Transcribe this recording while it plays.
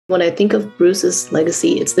When I think of Bruce's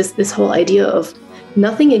legacy, it's this whole idea of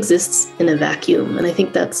nothing exists in a vacuum. And I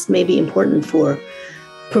think that's maybe important for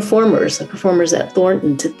performers, like performers at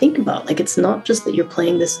Thornton, to think about. Like, it's not just that you're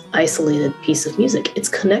playing this isolated piece of music. It's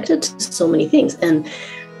connected to so many things. And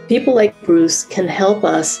people like Bruce can help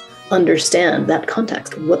us understand that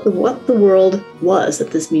context, what the world was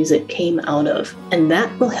that this music came out of. And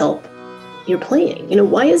that will help your playing. You know,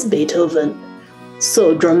 why is Beethoven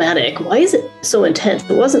so dramatic? Why is it so intense?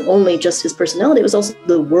 It wasn't only just his personality, it was also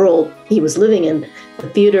the world he was living in, the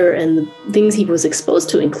theater and the things he was exposed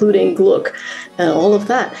to, including Gluck, all of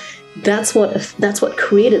that. That's what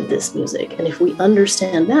created this music. And if we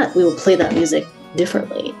understand that, we will play that music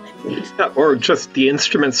differently, I believe. Yeah, or just the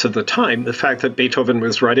instruments of the time. The fact that Beethoven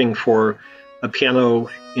was writing for a piano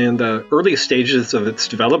in the early stages of its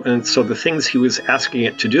development, so the things he was asking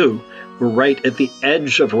it to do were right at the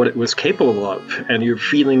edge of what it was capable of, and you're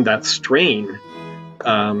feeling that strain,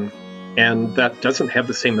 and that doesn't have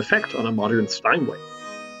the same effect on a modern Steinway.